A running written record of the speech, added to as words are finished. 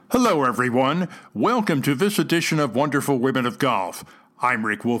Hello, everyone. Welcome to this edition of Wonderful Women of Golf. I'm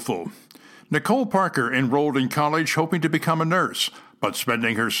Rick Wolfel. Nichole Parker enrolled in college hoping to become a nurse, but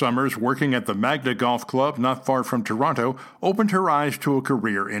spending her summers working at the Magna Golf Club not far from Toronto opened her eyes to a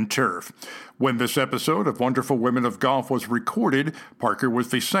career in turf. When this episode of Wonderful Women of Golf was recorded, Parker was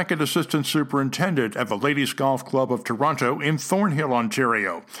the second assistant superintendent at the Ladies Golf Club of Toronto in Thornhill,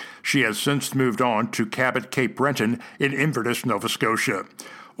 Ontario. She has since moved on to Cabot Cape Breton in Inverness, Nova Scotia.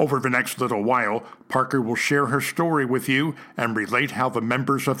 Over the next little while, Parker will share her story with you and relate how the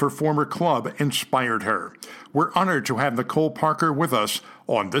members of her former club inspired her. We're honored to have Nichole Parker with us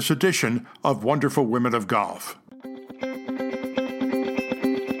on this edition of Wonderful Women of Golf.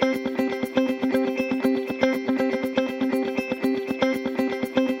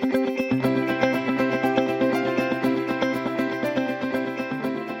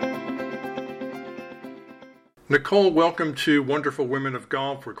 Nichole, welcome to Wonderful Women of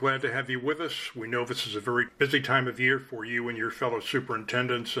Golf. We're glad to have you with us. We know this is a very busy time of year for you and your fellow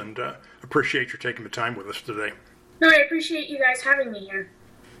superintendents, and appreciate your taking the time with us today. No, I appreciate you guys having me here.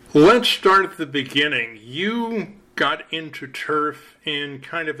 Let's start at the beginning. You got into turf in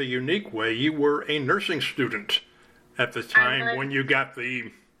kind of a unique way. You were a nursing student at the time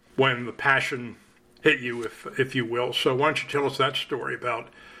when the passion hit you, if you will. So why don't you tell us that story about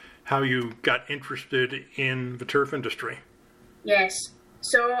how you got interested in the turf industry? Yes.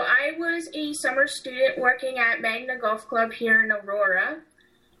 So I was a summer student working at Magna Golf Club here in Aurora,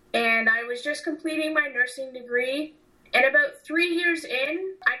 and I was just completing my nursing degree. And about 3 years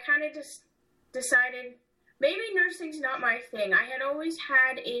in, I kind of just decided maybe nursing's not my thing. I had always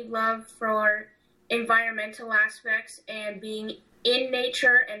had a love for environmental aspects and being in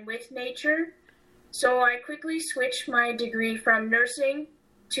nature and with nature. So I quickly switched my degree from nursing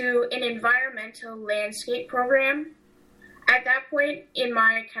to an environmental landscape program. At that point in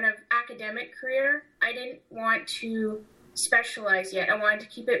my kind of academic career, I didn't want to specialize yet. I wanted to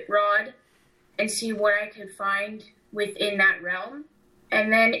keep it broad and see what I could find within that realm.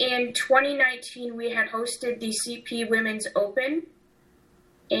 And then in 2019, we had hosted the CP Women's Open.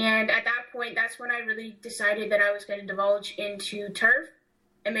 And at that point, that's when I really decided that I was going to divulge into turf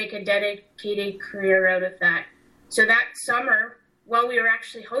and make a dedicated career out of that. So that summer, while we were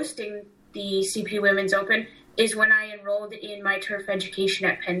actually hosting the CP Women's Open, is when I enrolled in my turf education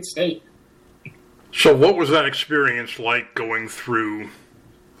at Penn State. So what was that experience like going through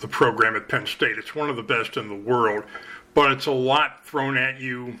the program at Penn State? It's one of the best in the world, but it's a lot thrown at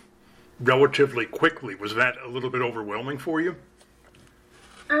you relatively quickly. Was that a little bit overwhelming for you?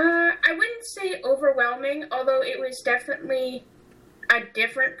 I wouldn't say overwhelming, although it was definitely a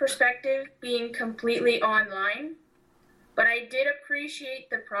different perspective being completely online. But I did appreciate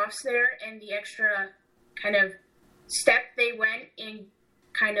the profs there and the extra kind of step they went in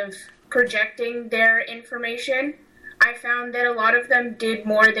kind of projecting their information. I found that a lot of them did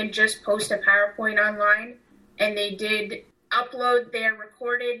more than just post a PowerPoint online, and they did upload their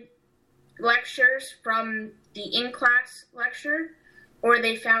recorded lectures from the in-class lecture, or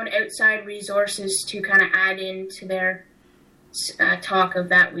they found outside resources to kind of add into their talk of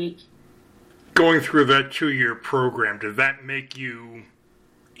that week. Going through that 2-year program, did that make you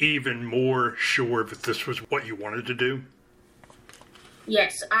even more sure that this was what you wanted to do?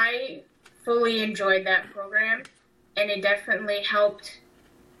 Yes, I fully enjoyed that program, and it definitely helped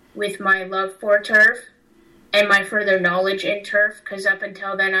with my love for turf and my further knowledge in turf, because up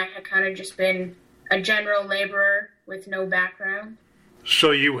until then I had kind of just been a general laborer with no background.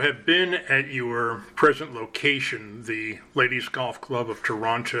 So you have been at your present location, the Ladies Golf Club of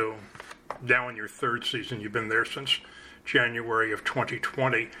Toronto, now in your third season. You've been there since January of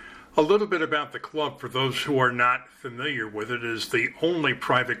 2020. A little bit about the club, for those who are not familiar with it, is the only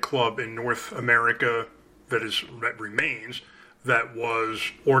private club in North America that remains, that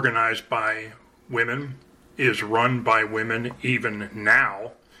was organized by women, is run by women even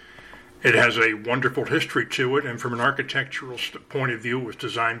now. It has a wonderful history to it, and from an architectural point of view, it was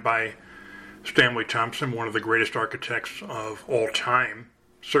designed by Stanley Thompson, one of the greatest architects of all time.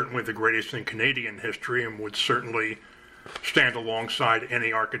 Certainly the greatest in Canadian history, and would certainly stand alongside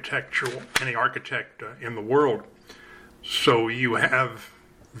any architect in the world. So you have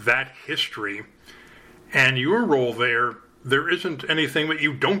that history, and your role there isn't anything that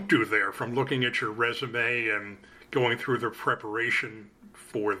you don't do there, from looking at your resume and going through the preparation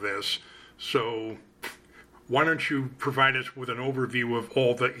for this. So why don't you provide us with an overview of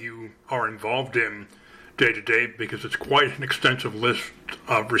all that you are involved in day to day, because it's quite an extensive list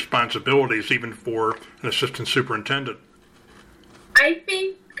of responsibilities, even for an assistant superintendent. I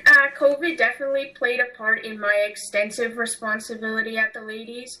think COVID definitely played a part in my extensive responsibility at the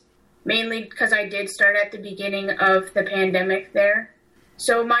ladies, mainly because I did start at the beginning of the pandemic there.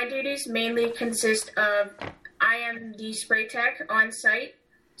 So my duties mainly consist of I am the spray tech on site,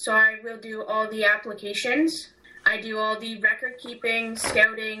 so I will do all the applications. I do all the record keeping,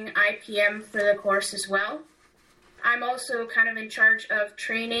 scouting, IPM for the course as well. I'm also kind of in charge of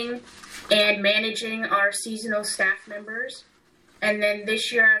training and managing our seasonal staff members. And then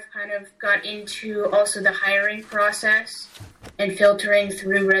this year I've kind of got into also the hiring process and filtering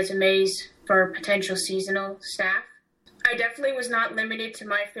through resumes for potential seasonal staff. I definitely was not limited to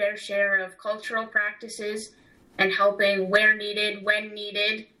my fair share of cultural practices and helping where needed, when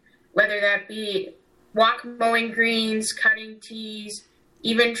needed, whether that be walk mowing greens, cutting tees,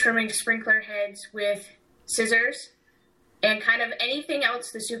 even trimming sprinkler heads with scissors, and kind of anything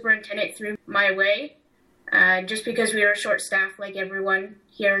else the superintendent threw my way. Just because we were short-staffed like everyone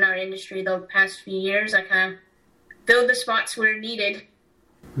here in our industry the past few years, I kind of filled the spots where needed.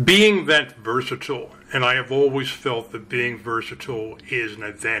 Being that versatile, and I have always felt that being versatile is an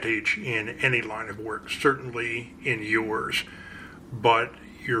advantage in any line of work, certainly in yours, but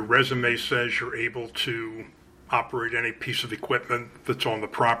your resume says you're able to operate any piece of equipment that's on the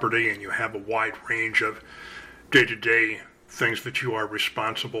property, and you have a wide range of day-to-day things that you are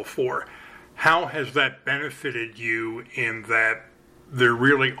responsible for. How has that benefited you in that there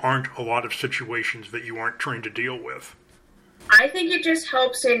really aren't a lot of situations that you aren't trained to deal with? I think it just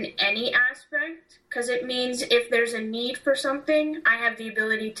helps in any aspect, because it means if there's a need for something, I have the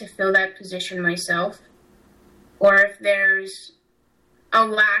ability to fill that position myself. Or if there's a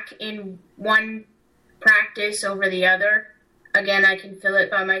lack in one practice over the other, again, I can fill it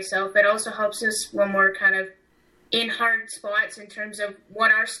by myself. It also helps us when we're kind of in hard spots in terms of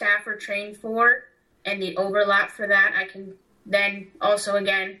what our staff are trained for and the overlap for that. I can then also,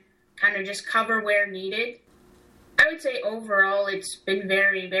 again, kind of just cover where needed. I would say overall it's been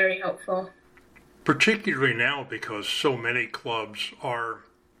very, very helpful. Particularly now because so many clubs are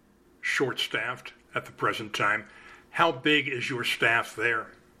short-staffed at the present time. How big is your staff there?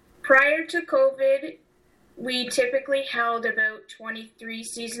 Prior to COVID, we typically held about 23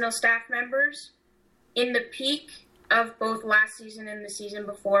 seasonal staff members. In the peak of both last season and the season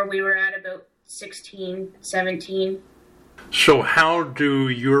before, we were at about 16, 17. So how do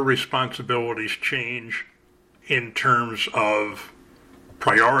your responsibilities change in terms of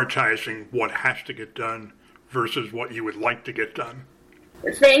prioritizing what has to get done versus what you would like to get done?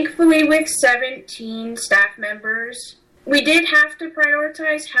 Thankfully, with 17 staff members, we did have to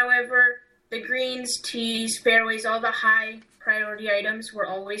prioritize. However, the greens, tees, fairways, all the high priority items were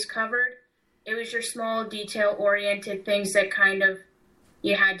always covered. It was your small detail-oriented things that kind of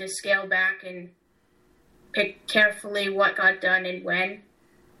you had to scale back and pick carefully what got done and when.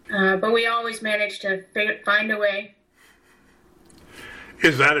 But we always managed to find a way.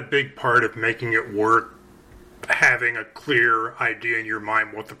 Is that a big part of making it work, having a clear idea in your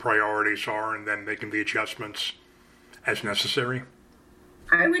mind what the priorities are and then making the adjustments as necessary?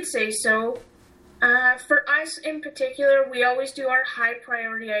 I would say so. For us in particular, we always do our high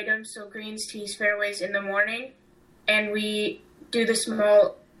priority items, so greens, tees, fairways in the morning, and we do the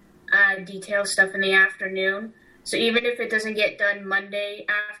small detail stuff in the afternoon. So even if it doesn't get done Monday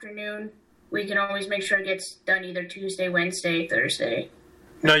afternoon, we can always make sure it gets done either Tuesday, Wednesday, Thursday.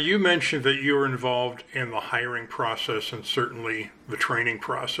 Now, you mentioned that you were involved in the hiring process and certainly the training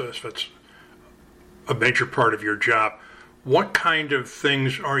process. That's a major part of your job. What kind of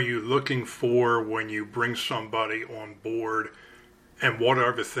things are you looking for when you bring somebody on board, and what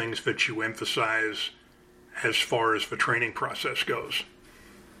are the things that you emphasize as far as the training process goes?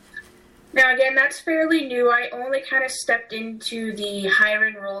 Now, again, that's fairly new. I only kind of stepped into the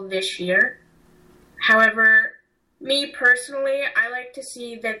hiring role this year. However, me personally, I like to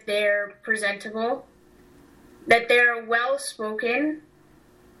see that they're presentable, that they're well-spoken,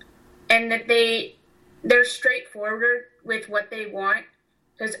 and that they're straightforward with what they want.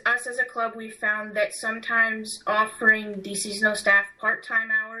 Because us as a club, we found that sometimes offering the seasonal staff part-time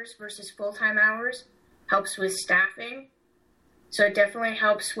hours versus full-time hours helps with staffing. So it definitely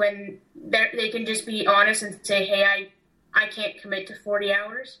helps when they can just be honest and say, hey, I can't commit to 40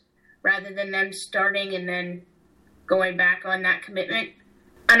 hours, rather than them starting and then going back on that commitment.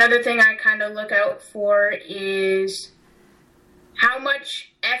 Another thing I kind of look out for is how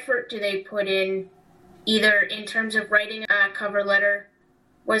much effort do they put in, either in terms of writing a cover letter.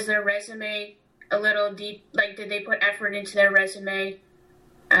 Was their resume a little deep? Like, did they put effort into their resume?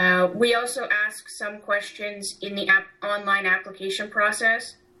 We also ask some questions in the online application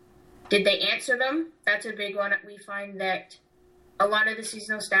process. Did they answer them? That's a big one. We find that a lot of the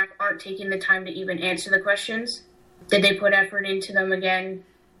seasonal staff aren't taking the time to even answer the questions. Did they put effort into them again?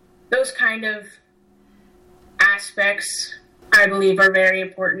 Those kind of aspects, I believe, are very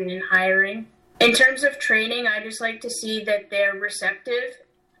important in hiring. In terms of training, I just like to see that they're receptive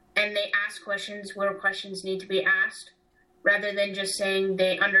and they ask questions where questions need to be asked, rather than just saying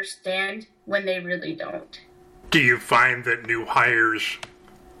they understand when they really don't. Do you find that new hires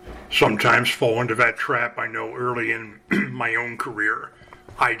sometimes fall into that trap? I know early in my own career,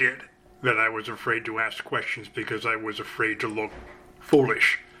 I did, that I was afraid to ask questions because I was afraid to look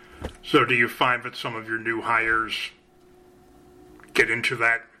foolish. So do you find that some of your new hires get into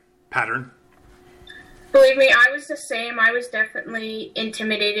that pattern? Believe me, I was the same. I was definitely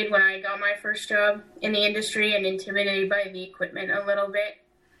intimidated when I got my first job in the industry and intimidated by the equipment a little bit.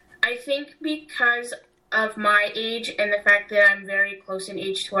 I think because of my age and the fact that I'm very close in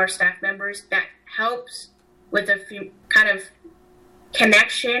age to our staff members, that helps with a few kind of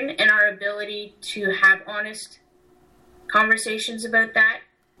connection and our ability to have honest conversations about that.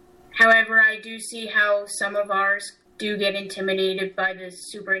 However, I do see how some of ours do get intimidated by the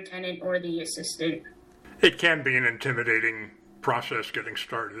superintendent or the assistant. It can be an intimidating process getting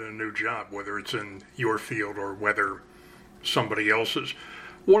started in a new job, whether it's in your field or whether somebody else's.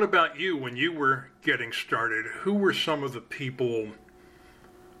 What about you when you were getting started? Who were some of the people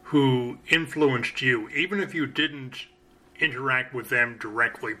who influenced you, even if you didn't interact with them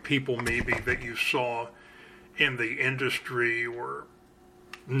directly, people maybe that you saw in the industry or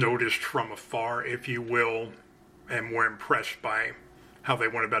noticed from afar, if you will, and were impressed by how they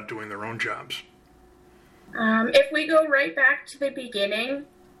went about doing their own jobs? If we go right back to the beginning,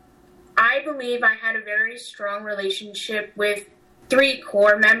 I believe I had a very strong relationship with 3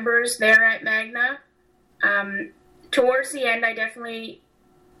 core members there at Magna. Towards the end, I definitely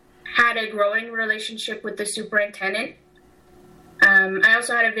had a growing relationship with the superintendent. I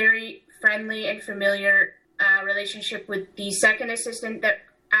also had a very friendly and familiar relationship with the second assistant that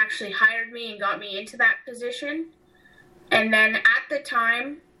actually hired me and got me into that position. And then at the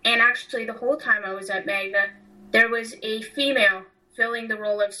time, and actually the whole time I was at Magna, there was a female filling the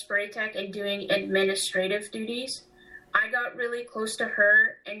role of spray tech and doing administrative duties. I got really close to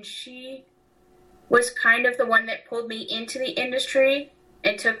her, and she was kind of the one that pulled me into the industry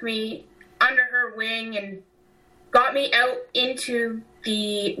and took me under her wing and got me out into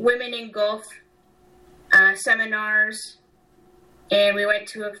the Women in Golf seminars. And we went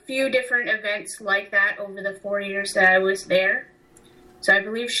to a few different events like that over the 4 years that I was there. So I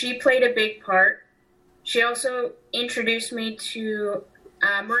believe she played a big part. She also introduced me to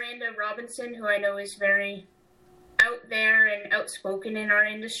Miranda Robinson, who I know is very out there and outspoken in our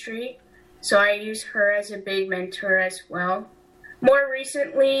industry. So I use her as a big mentor as well. More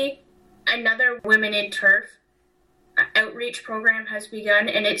recently, another Women in Turf outreach program has begun,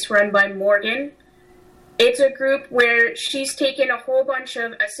 and it's run by Morgan. It's a group where she's taken a whole bunch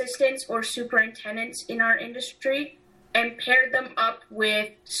of assistants or superintendents in our industry and paired them up with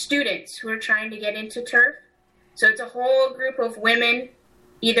students who are trying to get into turf. So it's a whole group of women,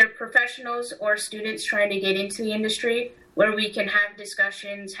 either professionals or students trying to get into the industry, where we can have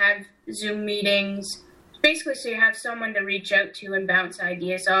discussions, have Zoom meetings, basically so you have someone to reach out to and bounce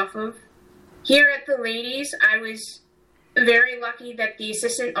ideas off of. Here at the ladies, I was very lucky that the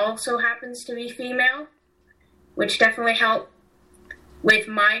assistant also happens to be female, which definitely helped with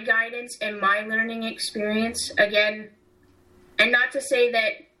my guidance and my learning experience. Again, and not to say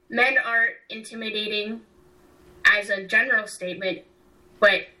that men aren't intimidating as a general statement,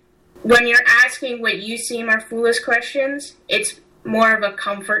 but when you're asking what you seem are foolish questions, it's more of a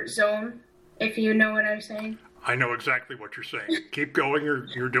comfort zone, if you know what I'm saying. I know exactly what you're saying. Keep going,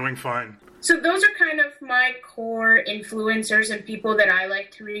 you're doing fine. So those are kind of my core influencers and people that I like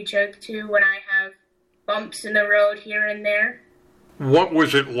to reach out to when I have bumps in the road here and there. What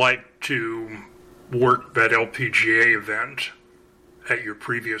was it like to work that LPGA event at your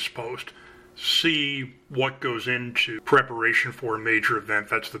previous post? See what goes into preparation for a major event.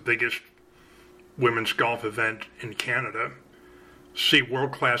 That's the biggest women's golf event in Canada. See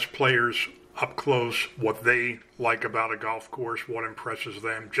world-class players up close, what they like about a golf course, what impresses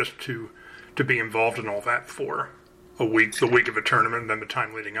them, just to be involved in all that for the week of a tournament, and then the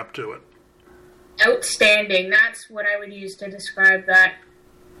time leading up to it. Outstanding. That's what I would use to describe that.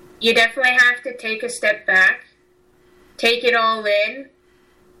 You definitely have to take a step back, take it all in,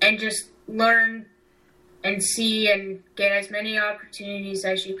 and just learn and see and get as many opportunities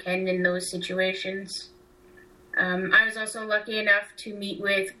as you can in those situations. I was also lucky enough to meet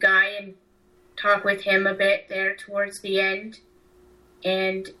with Guy and talk with him a bit there towards the end.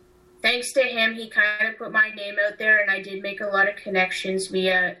 And thanks to him, he kind of put my name out there, and I did make a lot of connections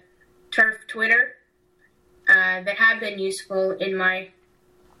via turf Twitter that have been useful in my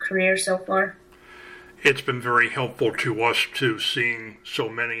career so far. It's been very helpful to us to seeing so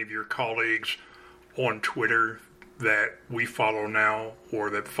many of your colleagues on Twitter that we follow now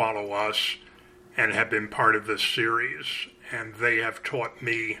or that follow us and have been part of this series. And they have taught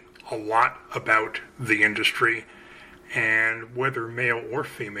me a lot about the industry. And whether male or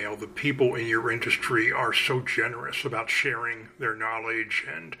female, the people in your industry are so generous about sharing their knowledge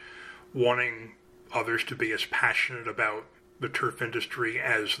and wanting others to be as passionate about the turf industry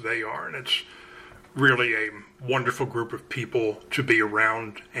as they are. And it's really a wonderful group of people to be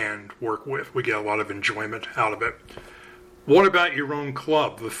around and work with. We get a lot of enjoyment out of it. What about your own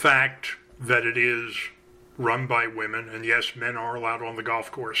club? The fact that it is run by women, and yes, men are allowed on the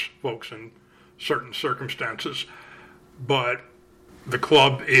golf course, folks, in certain circumstances, but the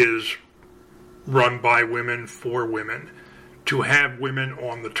club is run by women for women. To have women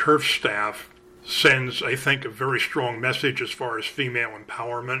on the turf staff sends, I think, a very strong message as far as female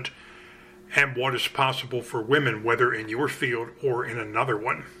empowerment and what is possible for women, whether in your field or in another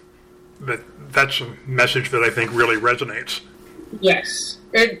one. That's a message that I think really resonates. Yes.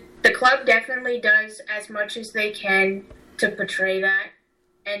 The club definitely does as much as they can to portray that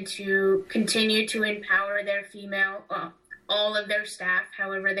and to continue to empower their female, all of their staff.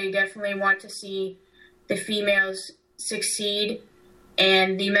 However, they definitely want to see the females succeed,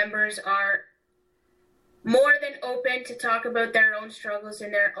 and the members are more than open to talk about their own struggles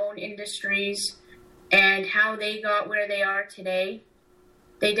in their own industries and how they got where they are today.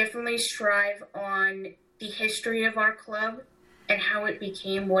 They definitely strive on the history of our club and how it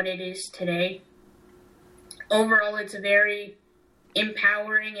became what it is today. Overall, it's a very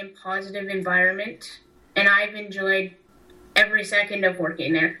empowering and positive environment, and I've enjoyed every second of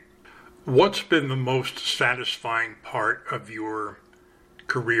working there. What's been the most satisfying part of your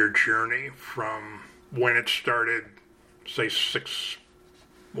career journey from when it started, say 6,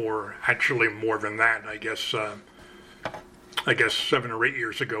 or actually more than that, I guess 7 or 8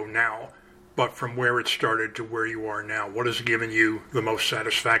 years ago now, but from where it started to where you are now? What has given you the most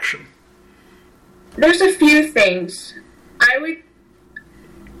satisfaction? There's a few things.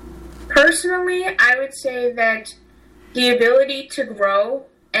 Personally, I would say that the ability to grow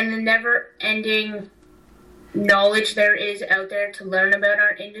and the never-ending knowledge there is out there to learn about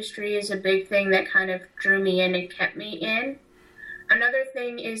our industry is a big thing that kind of drew me in and kept me in. Another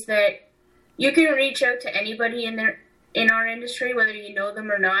thing is that you can reach out to anybody in our industry, whether you know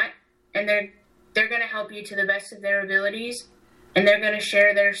them or not, and they're going to help you to the best of their abilities, and they're going to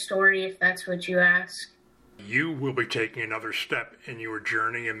share their story if that's what you ask. You will be taking another step in your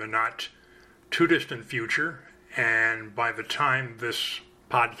journey in the not too distant future, and by the time this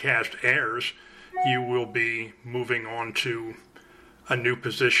podcast airs, you will be moving on to a new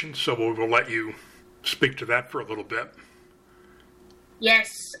position, so we will let you speak to that for a little bit.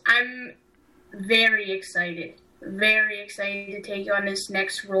 Yes, I'm very excited to take on this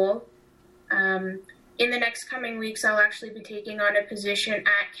next role. In the next coming weeks, I'll actually be taking on a position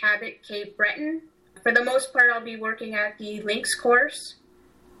at Cabot Cape Breton. For the most part, I'll be working at the links course.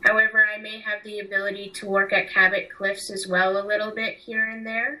 However, I may have the ability to work at Cabot Cliffs as well a little bit here and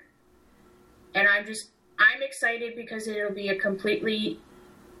there. And I'm excited because it'll be a completely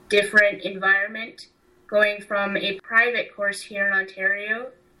different environment, going from a private course here in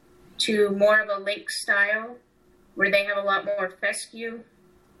Ontario to more of a link style where they have a lot more fescue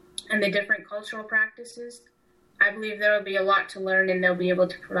and the different cultural practices. I believe there will be a lot to learn, and they'll be able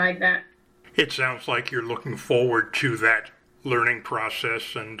to provide that. It sounds like you're looking forward to that learning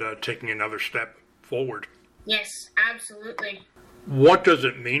process and taking another step forward. Yes, absolutely. What does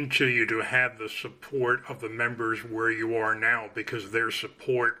it mean to you to have the support of the members where you are now, because their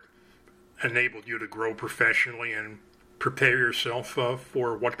support enabled you to grow professionally and prepare yourself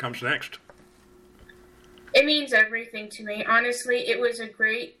for what comes next? It means everything to me. Honestly, it was a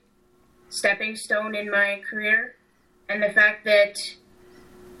great stepping stone in my career, and the fact that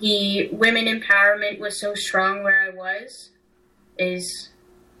the women empowerment was so strong where I was is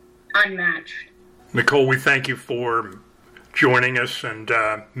unmatched. Nichole, we thank you for joining us and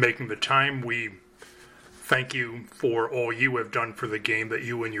making the time. We thank you for all you have done for the game, that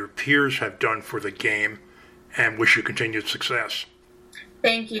you and your peers have done for the game, and wish you continued success.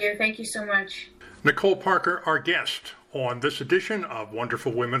 Thank you. Thank you so much. Nichole Parker, our guest on this edition of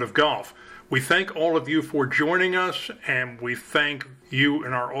Wonderful Women of Golf. We thank all of you for joining us, and we thank you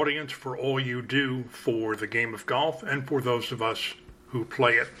and our audience for all you do for the game of golf and for those of us who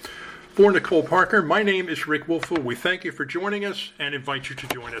play it. For Nichole Parker, my name is Rick Wolfel. We thank you for joining us and invite you to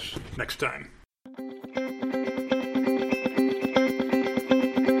join us next time.